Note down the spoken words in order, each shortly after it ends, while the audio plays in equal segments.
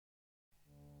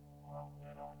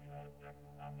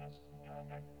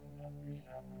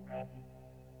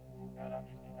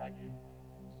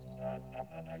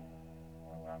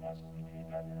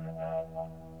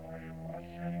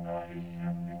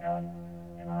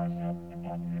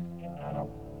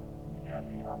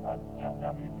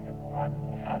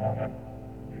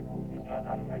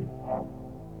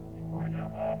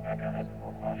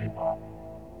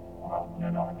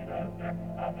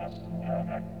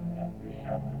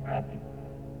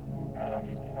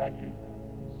Haji,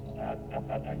 Sisat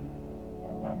Tapatai,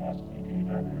 ومسجد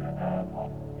الهدى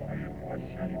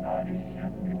والشيطان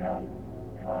الشمال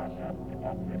حاشا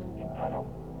تقدس الطلب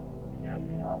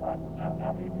يلي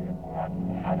أبدا بالقرآن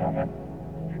محرما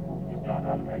لكل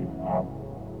الإفراط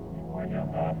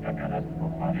وجمع فكرت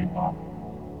مخالفة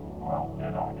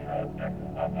واعتراض أنك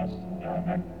أمس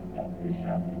دامك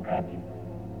بشام كاتب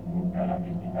مكرم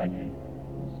الهدي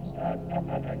سساد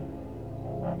أبدا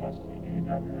ومسجد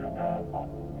الهدى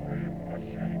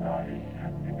والشيطان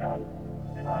الشمال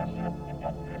حاشا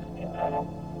تقدس الطلب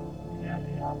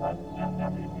يلي أبدا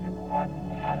بالقرآن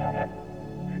محرما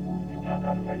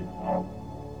لكل الإفراط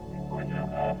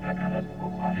وجمع فكرت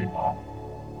مخالفة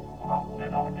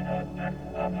واعتراض أنك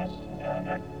أمس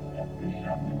دامك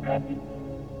بشام كاتب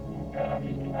مكرم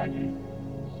الهدي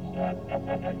سساد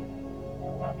أبدا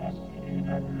ومسجد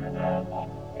الهدى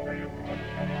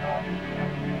والشيطان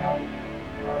الشمال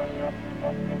حاشا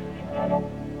تقدس الطلب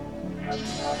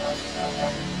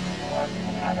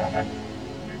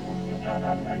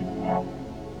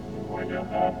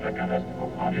وجمع فكرت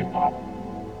مخالفة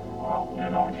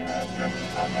واعتراض أنك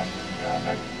أمس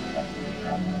دامك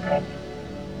بشام كاتب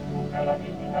مكرم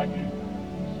الهدي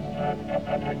سساد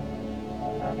أبدا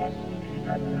ومسجد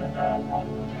الهدى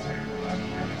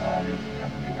والشيطان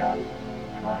الشمال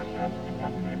حاشا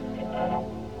تقدس الطلب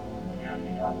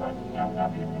يلي أبدا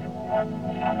بالقرآن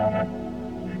محرما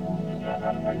لكل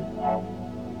الإفراط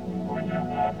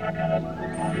وجمع فكرت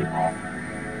مخالفة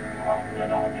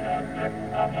واعتراض أنك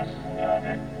أمس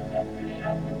دامك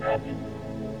بشام كاتب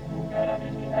مكرم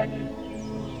الهدي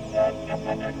سساد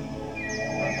أبدا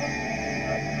ومسجد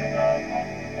الهدى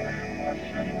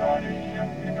والشيطان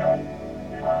الشمال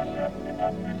حاشا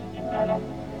تقدس الطلب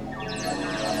يلي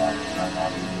أبدا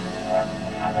بالقرآن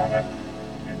محرما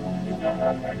لكل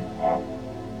الإفراط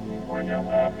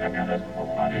وجمع فكرت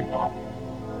مخالفة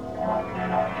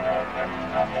واعتراض أنك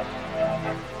أمس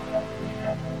دامك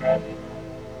بشام كاتب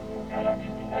مكرم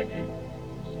الهدي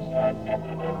سساد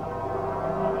أبدا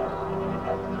ومسجد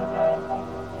الهدى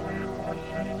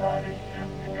والشيطان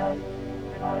الشمال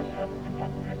حاشا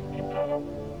تقدس الطلب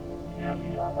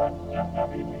يلي أبدا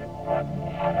بالقرآن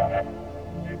محرما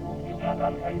لكل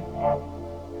الإفراط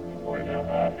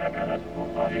وجمع فكرت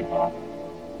مخالفة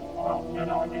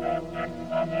واعتراض أنك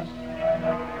أمس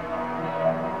دامك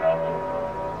بشام كاتب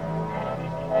مكرم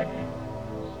الهدي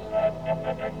سساد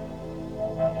أبدا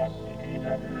ومسجد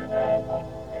الهدى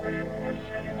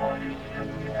والشيطان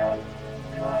الشمال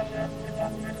حاشا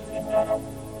تقدس الطلب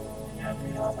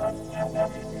يلي أبدا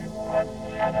بالقرآن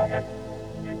محرما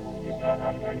لكل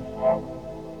الإفراط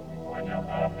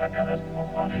وجمع فكرت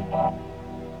مخالفة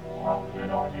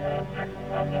واعتراض أنك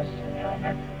أمس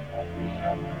دامك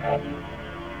بشام كاتب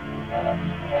مكرم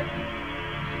الهدي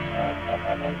سساد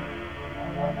أبدا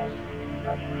ومسجد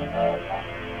الهدى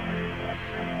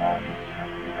والشيطان الشمال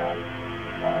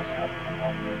حاشا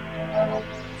تقدس الطلب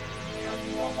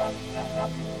يلي أبدا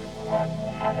بالقرآن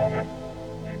محرما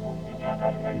لكل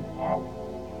الإفراط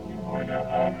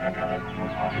وجمع فكرت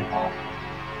مخالفة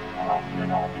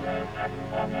واعتراض أنك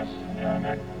أمس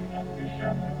دامك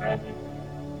بشام كاتب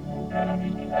مكرم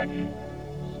الهدي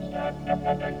سساد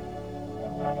أبدا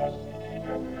ومسجد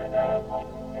الهدى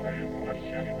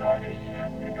والشيطان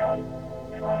الشمال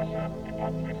حاشا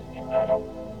تقدس الطلب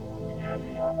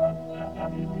يلي أبدا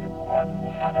بالقرآن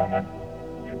محرما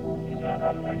لكل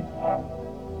الإفراط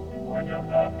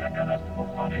وجمع فكرت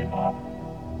مخالفة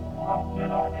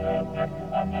واعتراض أنك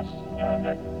أمس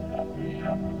دامك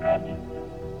بشام كاتب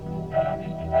مكرم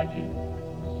الهدي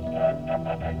سساد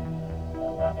أبدا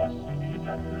ومسجد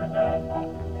الهدى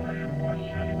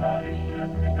والشيطان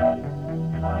الشمال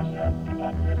حاشا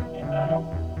تقدس الطلب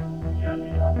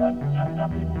يلي أبدا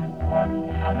بالقرآن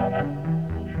محرما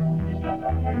لكل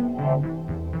الإفراط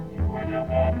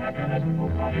وجمع فكرت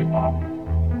مخالفة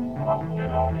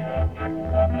واعتراض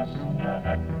أنك أمس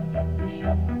دامك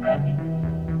بشام كاتب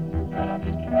مكرم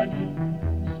الهدي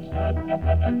سساد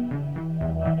أبدا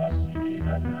ومسجد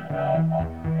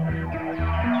الهدى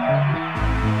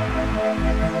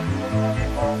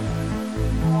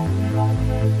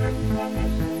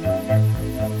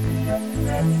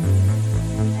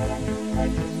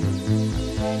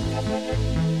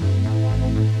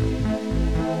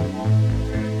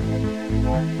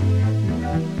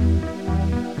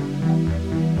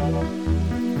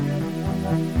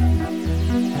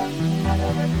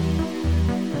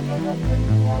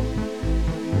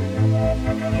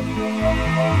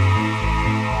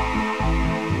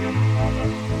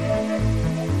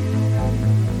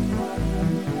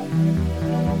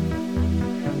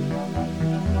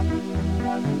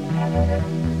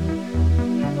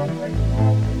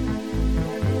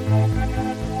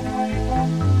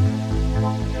Thank you.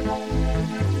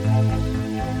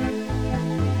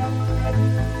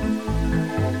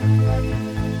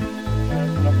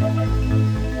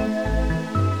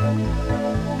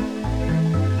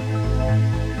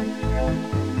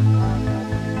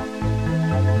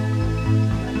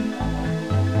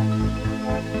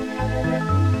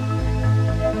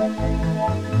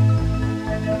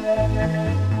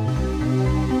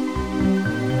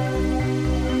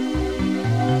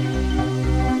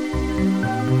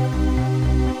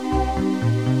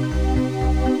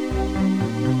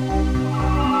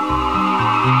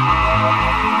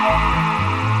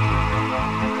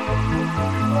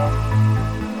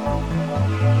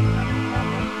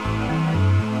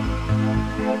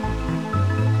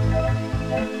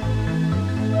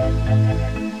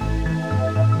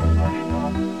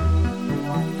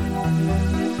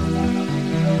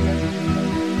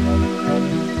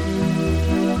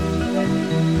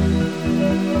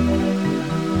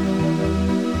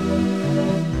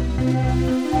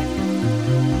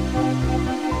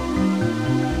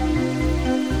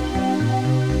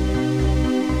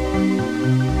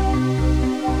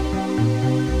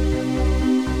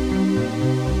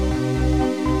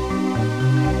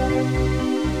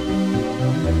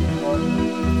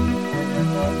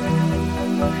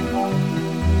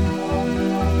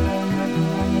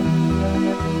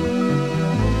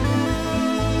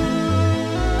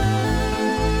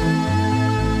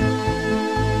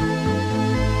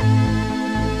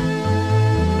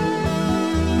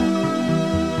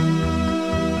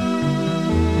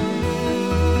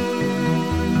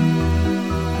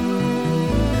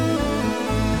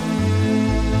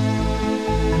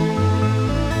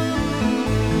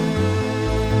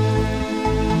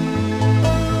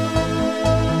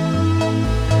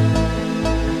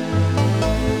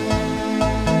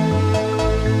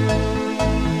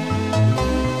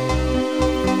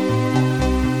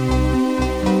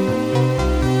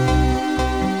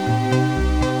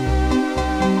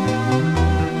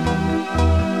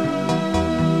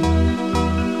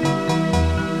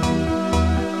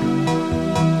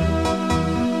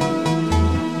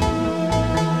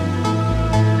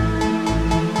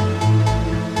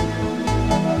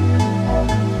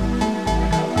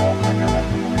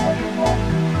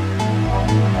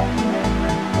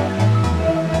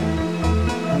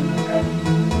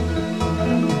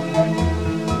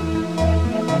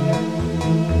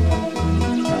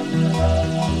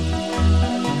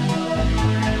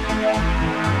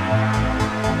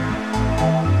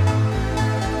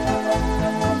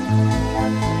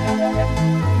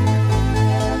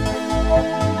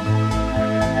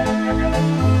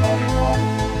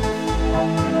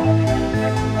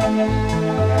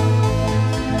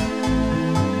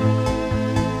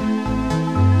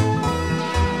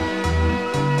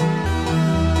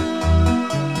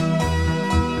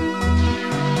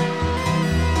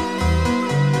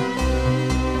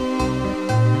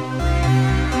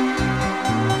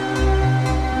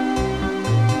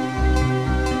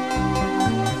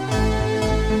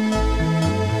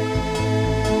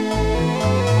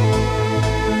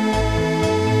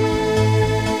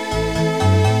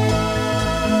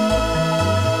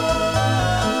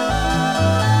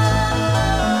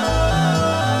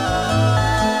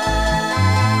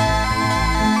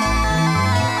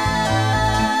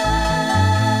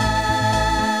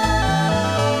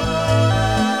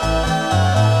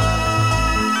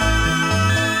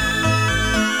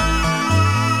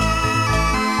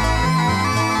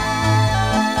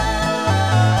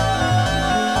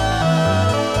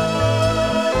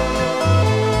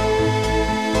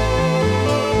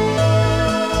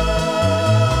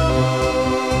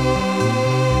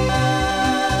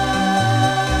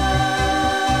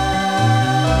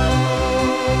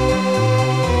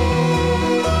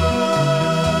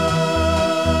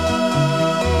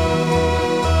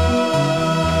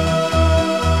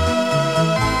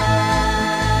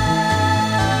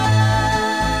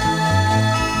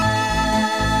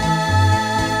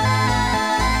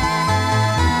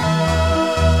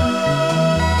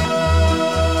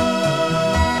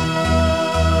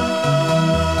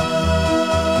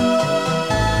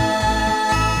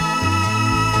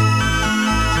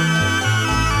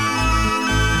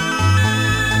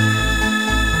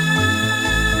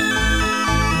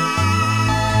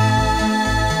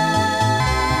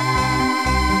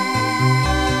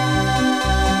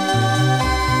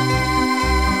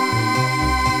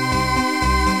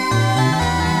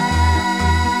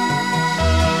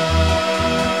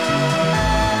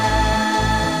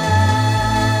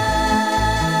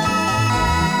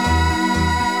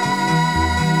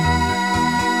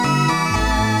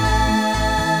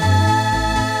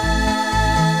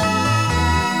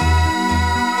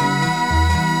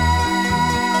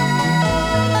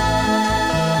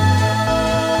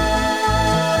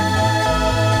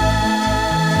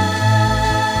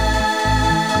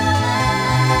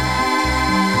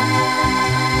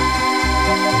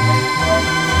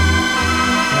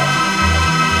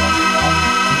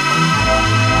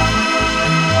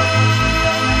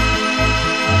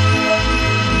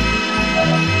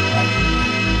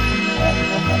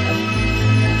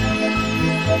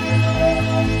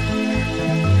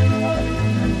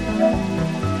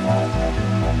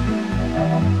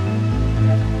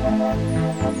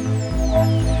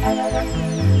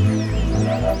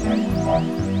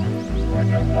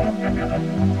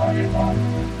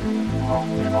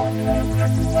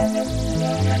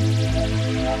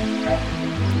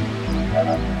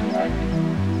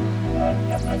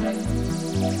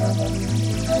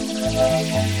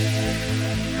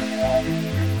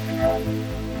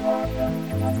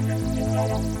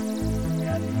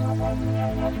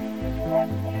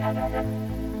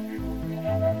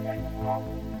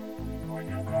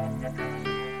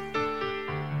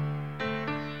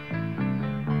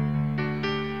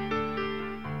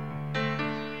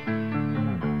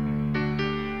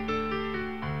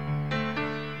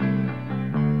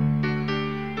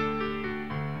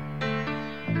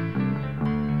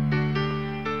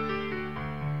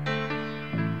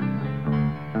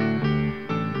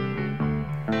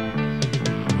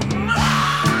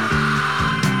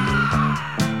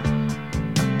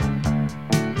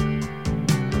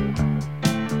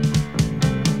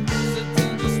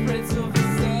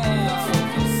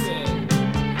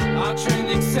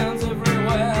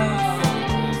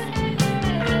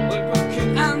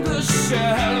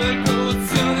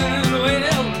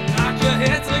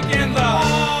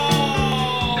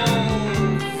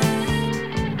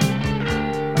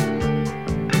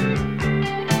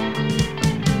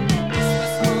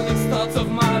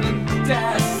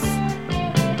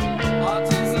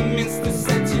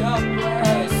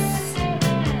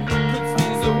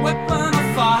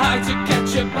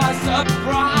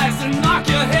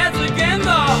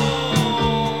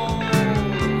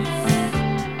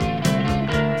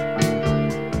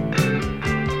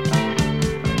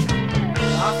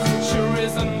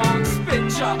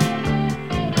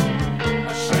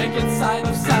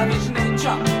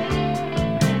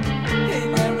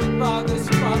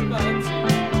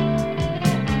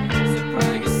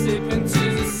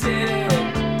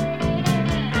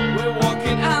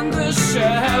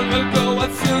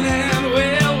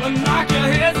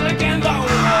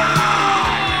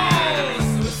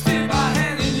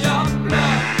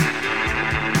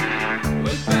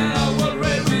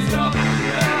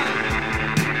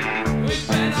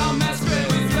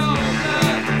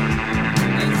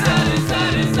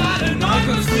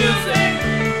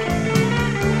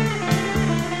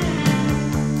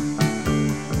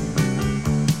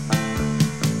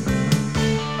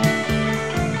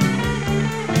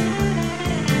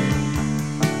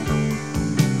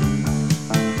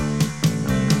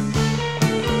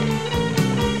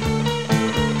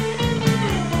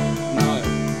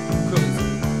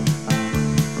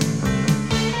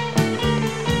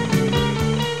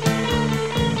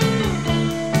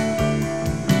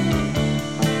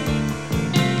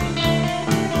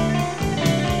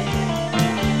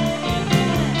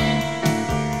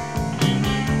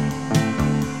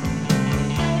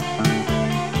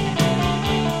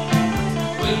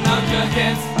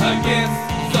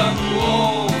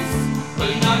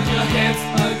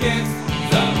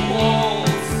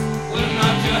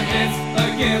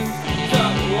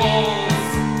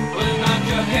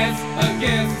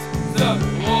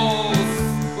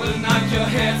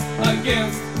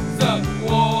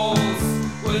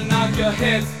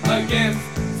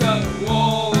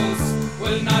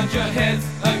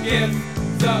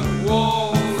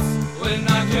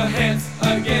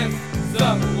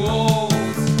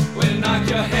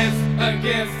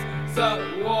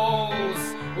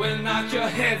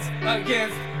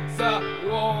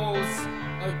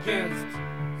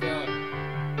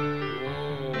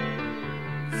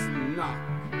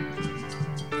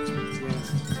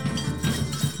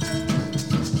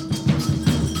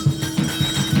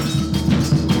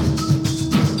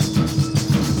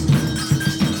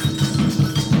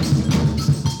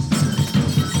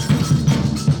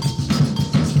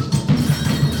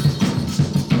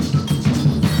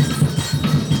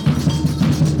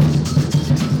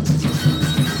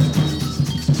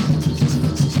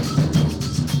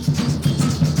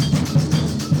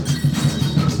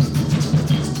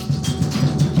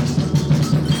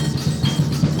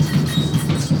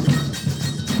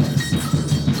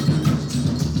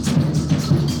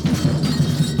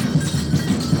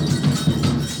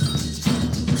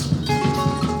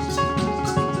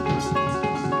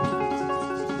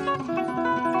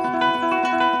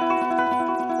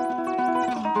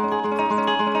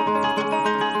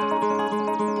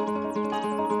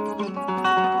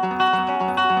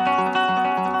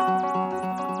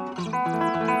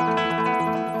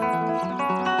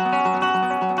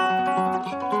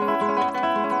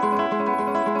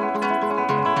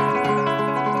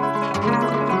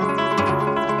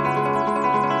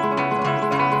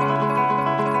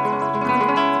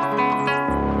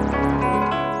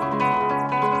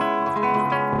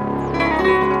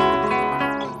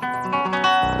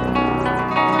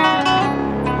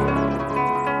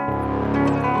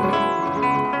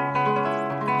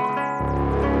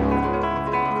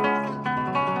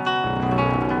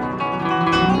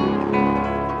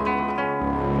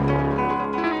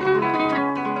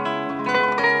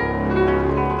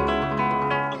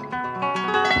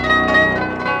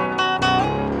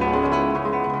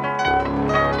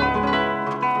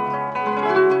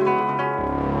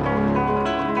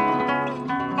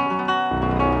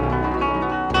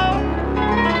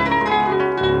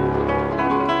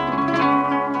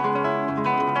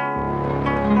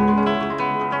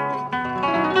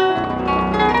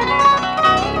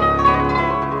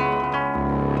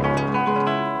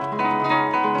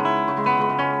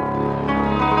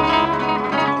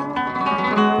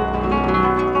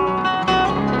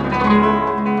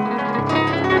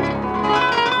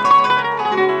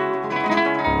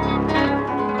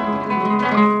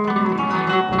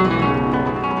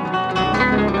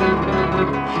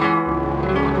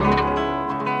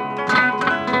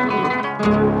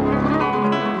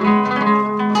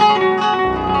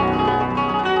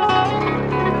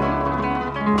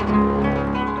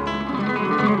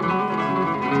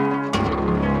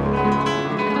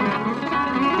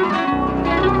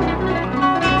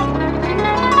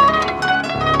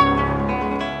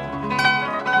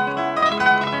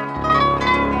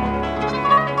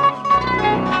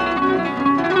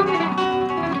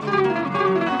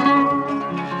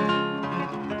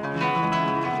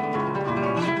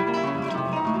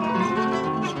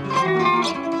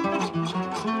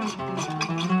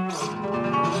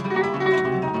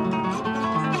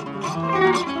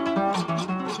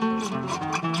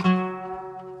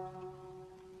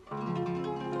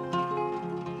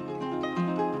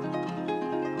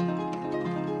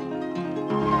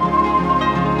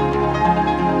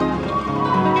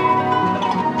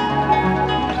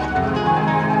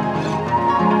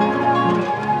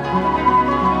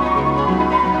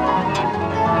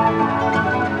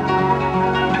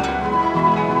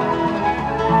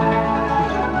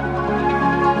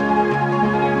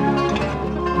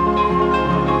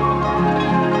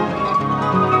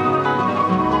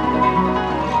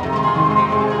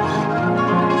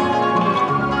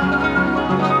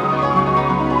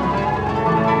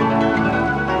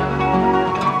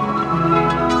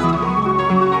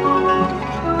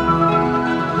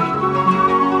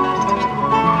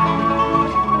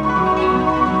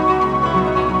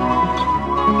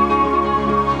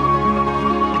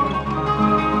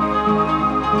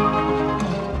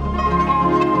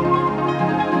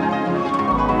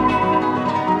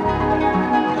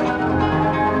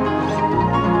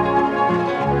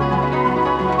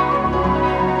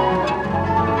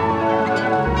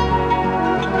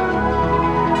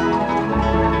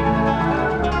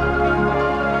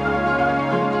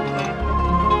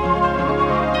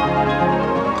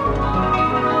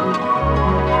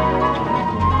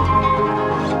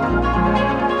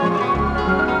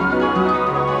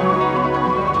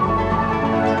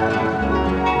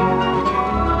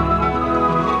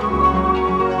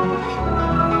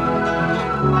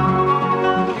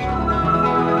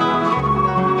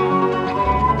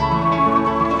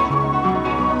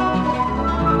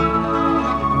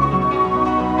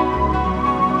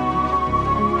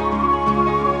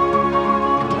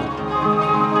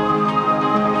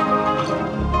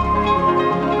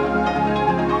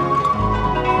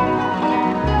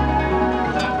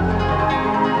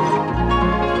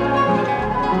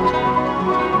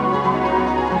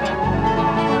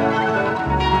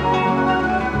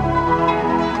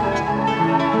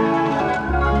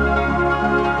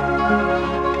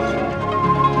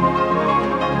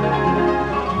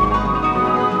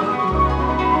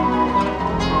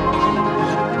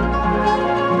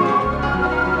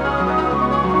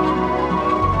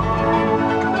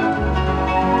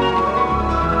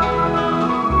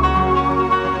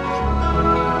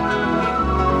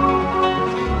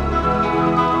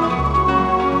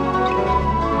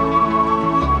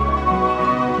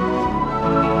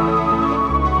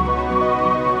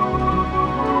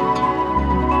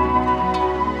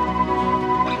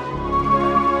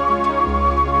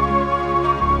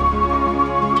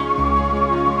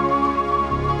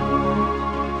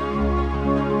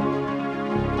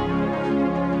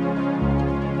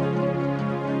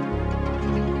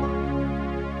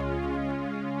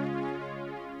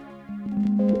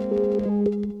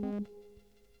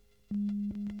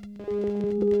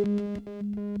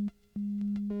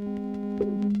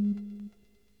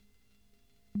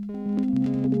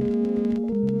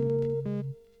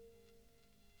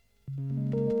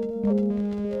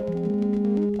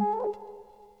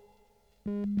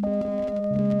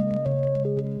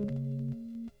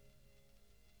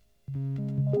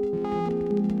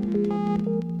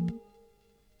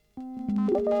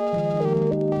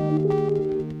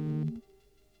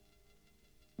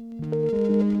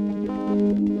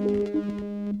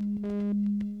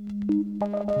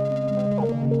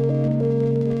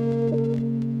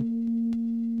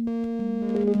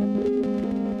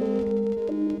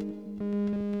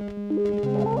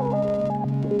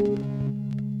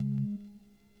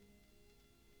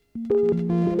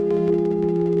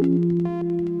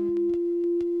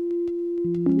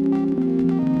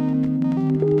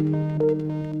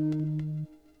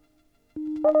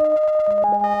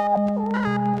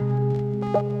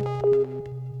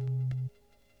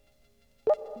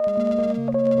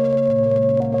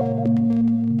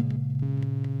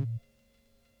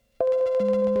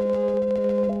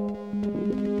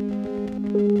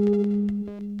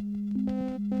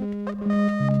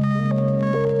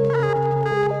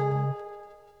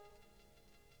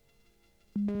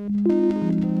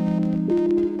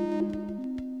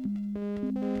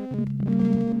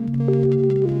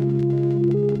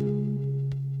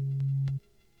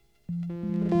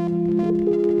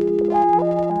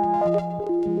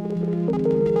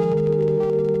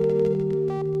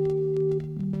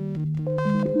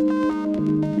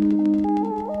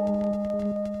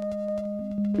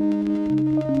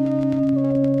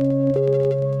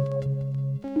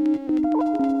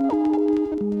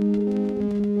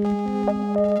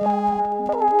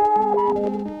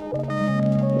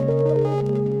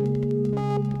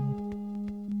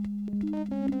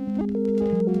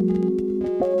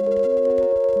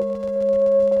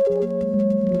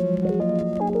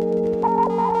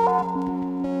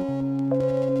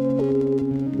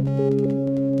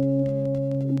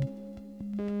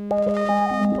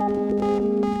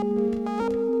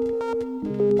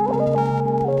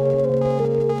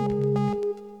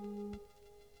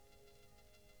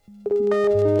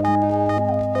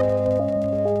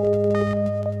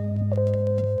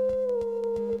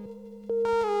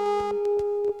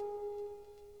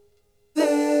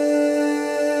 Then,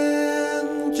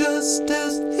 just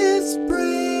as his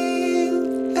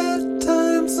brain at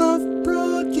times of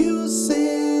producing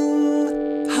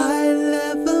high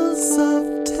levels of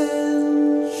tension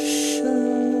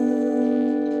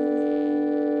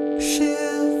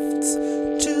shifts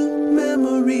to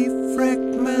memory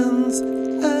fragments,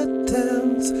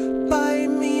 attempts by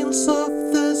means of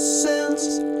the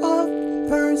sense of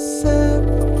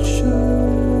perception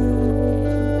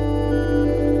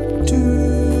to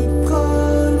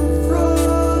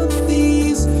confront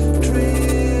these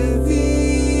trivialities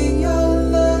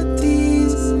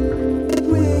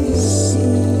we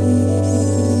see,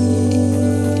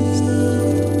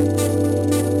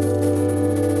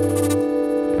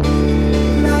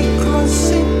 like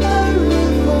crossing a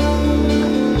river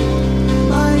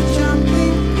by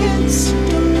jumping its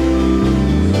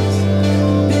streams,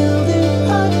 building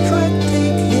a track,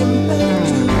 take him back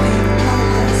to the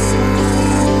other side.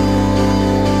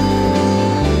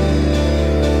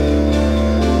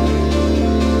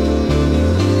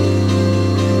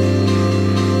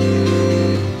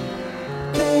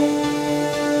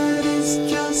 That is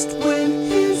just when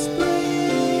his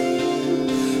brain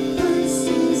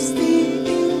perceives the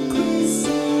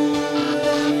increasing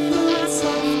levels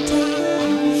of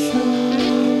tension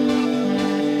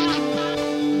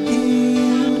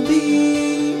in the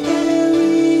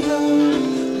area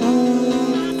of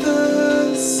the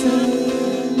sense.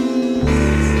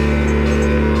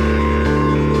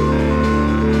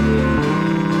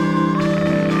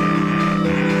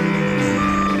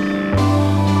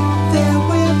 There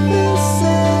will be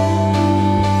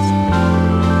sense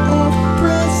of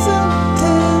present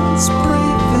tense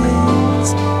prevails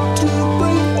to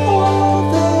bring all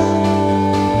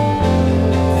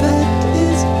that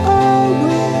is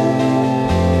aware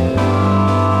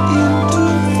into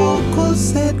focus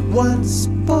at one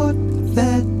spot,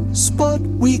 that spot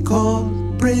we call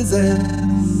presence.